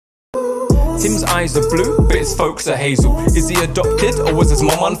Tim's eyes are blue, but his folks are hazel. Is he adopted or was his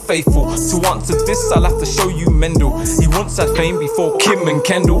mom unfaithful? To answer this, I'll have to show you Mendel. He once had fame before Kim and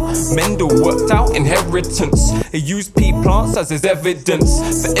Kendall. Mendel worked out inheritance. He used pea plants as his evidence.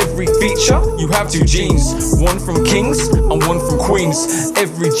 For every feature, you have two genes, one from kings and one from queens.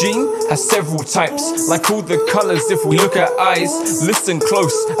 Every gene has several types, like all the colors if we look at eyes. Listen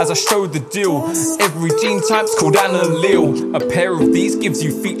close as I show the deal. Every gene type's called an allele. A pair of these gives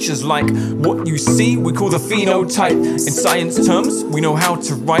you features like what you see, we call the phenotype. In science terms, we know how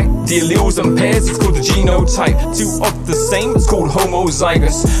to write the alleles and pairs, it's called the genotype. Two of the same, it's called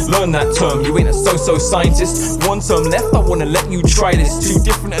homozygous. Learn that term, you ain't a so-so scientist. One term left, I wanna let you try this. Two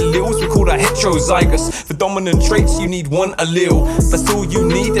different alleles, we call that heterozygous. For dominant traits, you need one allele. That's all you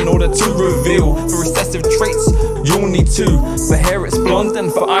need in order to reveal. For recessive traits, you'll need two. For hair it's blonde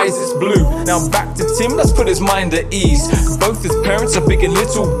and for eyes it's blue. Now back to Tim, let's put his mind at ease. Both his parents are big and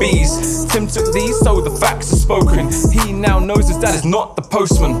little bees. Tim took these, so the facts are spoken. He now knows his dad is not the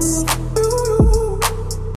postman.